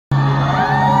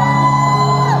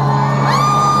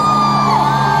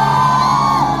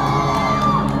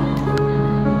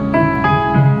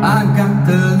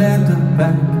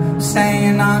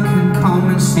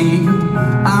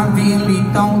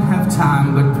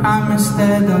promised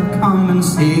that I'd come and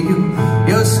see you.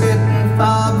 You're sitting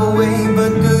far away,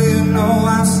 but do you know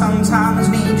I sometimes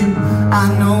need you? I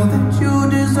know that you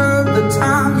deserve the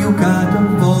time you got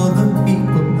of all the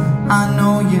people. I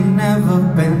know you never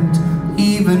bent,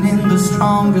 even in the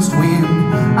strongest wind.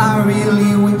 I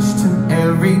really wish to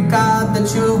every God that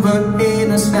you were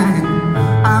innocent.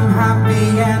 I'm happy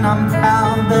and I'm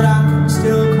proud that I can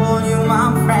still call you my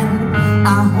friend.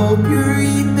 I hope you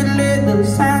read the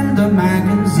letters and the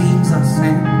magazines I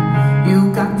send.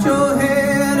 You got your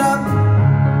head up,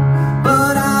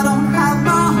 but I don't have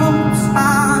my hopes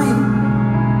high.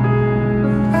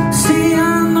 See, I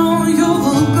know you're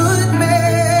a good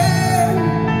man,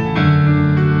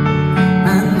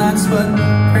 and that's what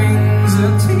brings a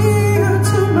tear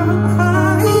to my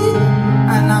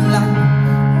eye. And I'm like,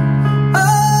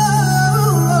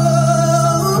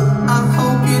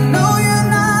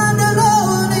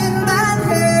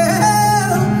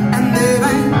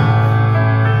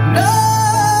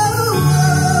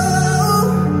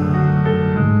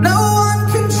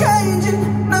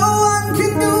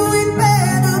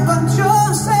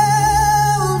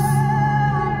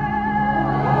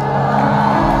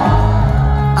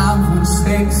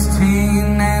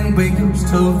 we used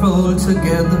to roll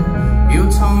together. You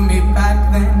told me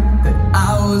back then that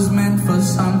I was meant for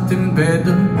something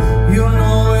better. You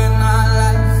know in our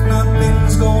life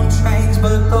nothing's gonna change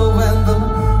but the weather.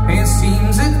 It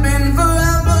seems it's been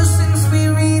forever since we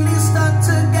really stuck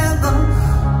together.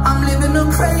 I'm living a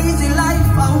crazy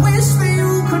life, I wish that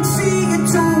you could see it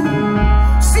too.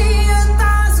 See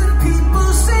 1,000 people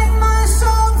sing my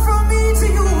song from me to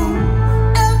you.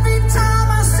 Every time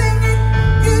I sing it,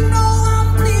 you know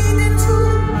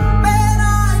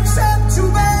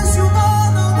you are,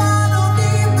 no, I don't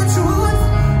need the truth.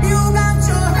 You got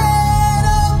your head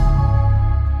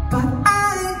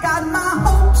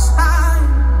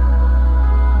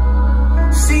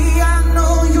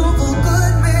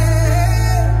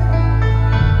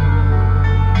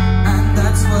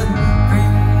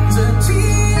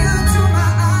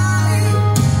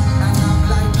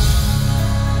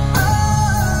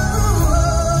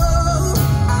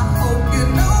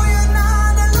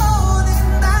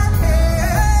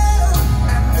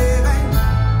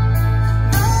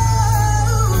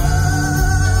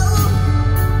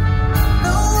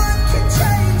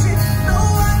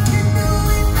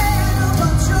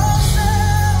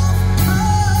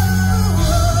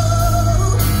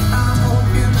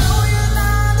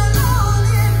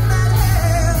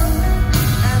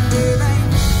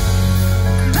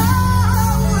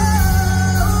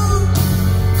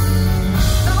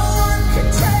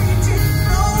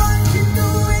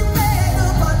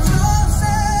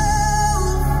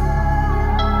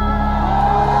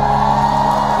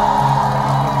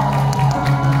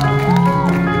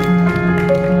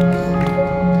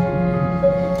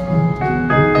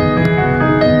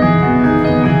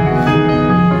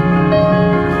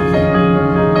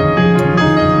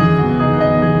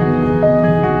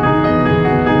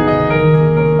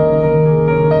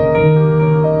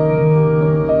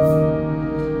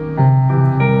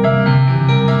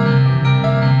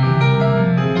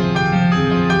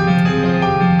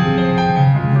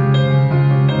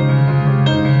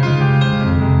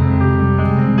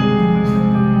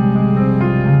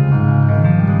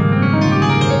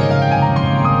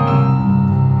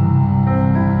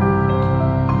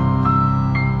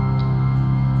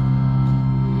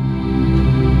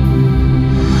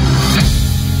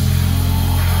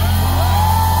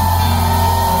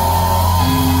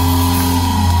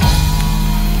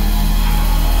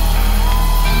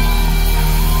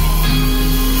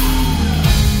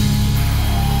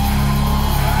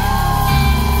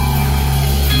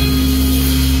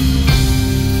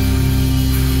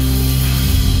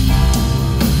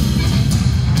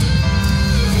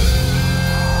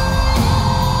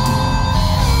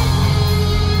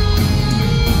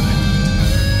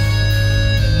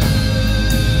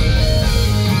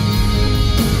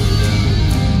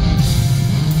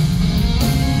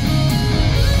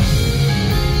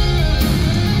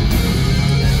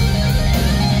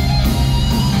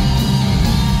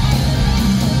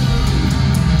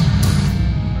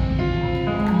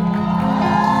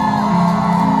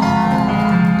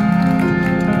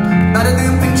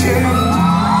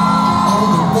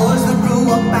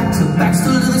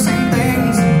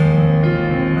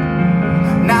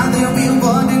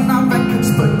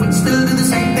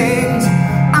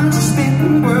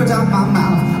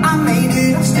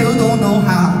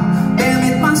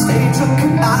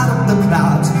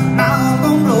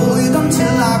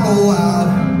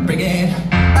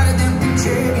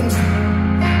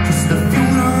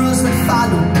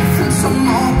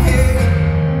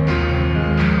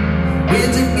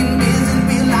We're drinking beers and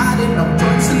we're lighting up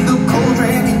joints in the cold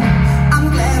rain. I'm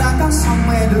glad I got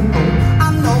somewhere to go. I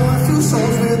know a few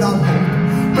souls without hope.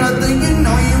 Brother, you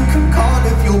know you can call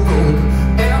if you're broke.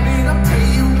 Damn it, I pray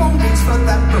you won't reach for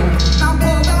that rope. Now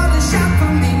pour out a shot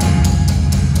for me.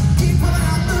 Keep pulling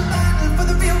out the battle for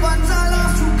the real ones I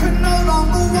lost who can no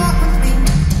longer walk with me.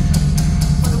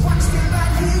 For the ones still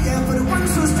right here, yeah, for the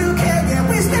ones who still care, yeah,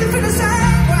 we still feel the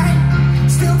same way.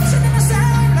 Still pushing in the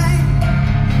same lane.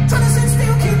 Trying to sit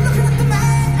still, keep looking at the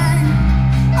man.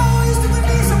 Always doing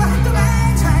me, so I have to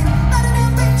maintain. Not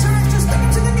an big change, just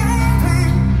sticking to the game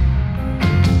plan.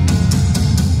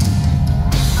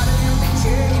 Not an big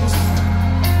change.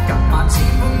 Got my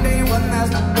team from day one,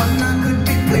 there's not one I could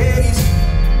replace.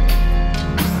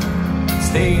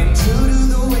 Staying true to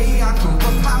the way I grew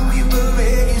up, how we were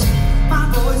raised. My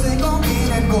boys ain't gon'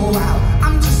 in and go out.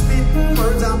 I'm just spitting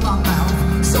words out my mouth.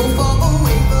 So far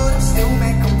away, but I still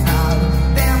make them proud.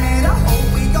 Damn it, I hope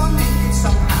we gon' make it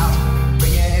somehow.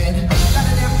 Bring it, not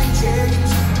an empty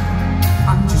change.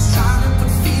 I'm just trying to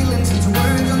put feelings into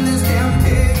words on this damn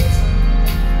page.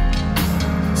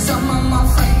 Some of my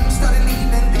friends started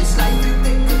leaving this life if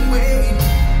they could wait.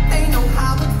 They know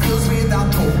how it feels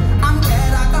without hope. I'm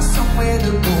glad I got somewhere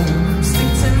to go.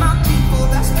 Stick to my people,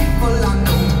 that's people I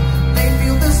know. They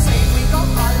feel the same, we gon'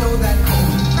 follow that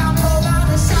code. Now pour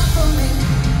out a shot for me.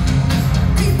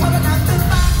 Keep pulling out the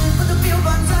battle for the real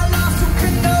ones I lost who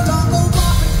can no longer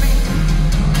walk with me.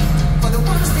 For the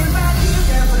ones still right here,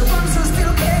 yeah, for the ones who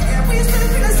still care, yeah, we still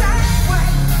feel the same way.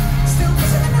 Still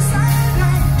pushing in the same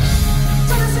lane.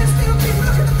 Trying to sit still, keep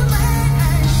looking at the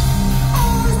man.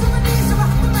 Always doing this, so I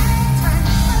have to maintain.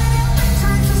 Not an empty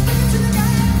change, just sticking to the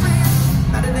game plan.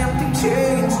 Not an empty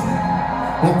change.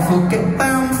 Won't forget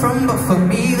where I'm from, but for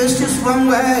me there's just one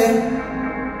way.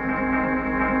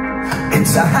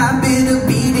 It's a habit of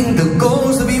beating the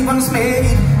goals that we once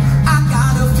made.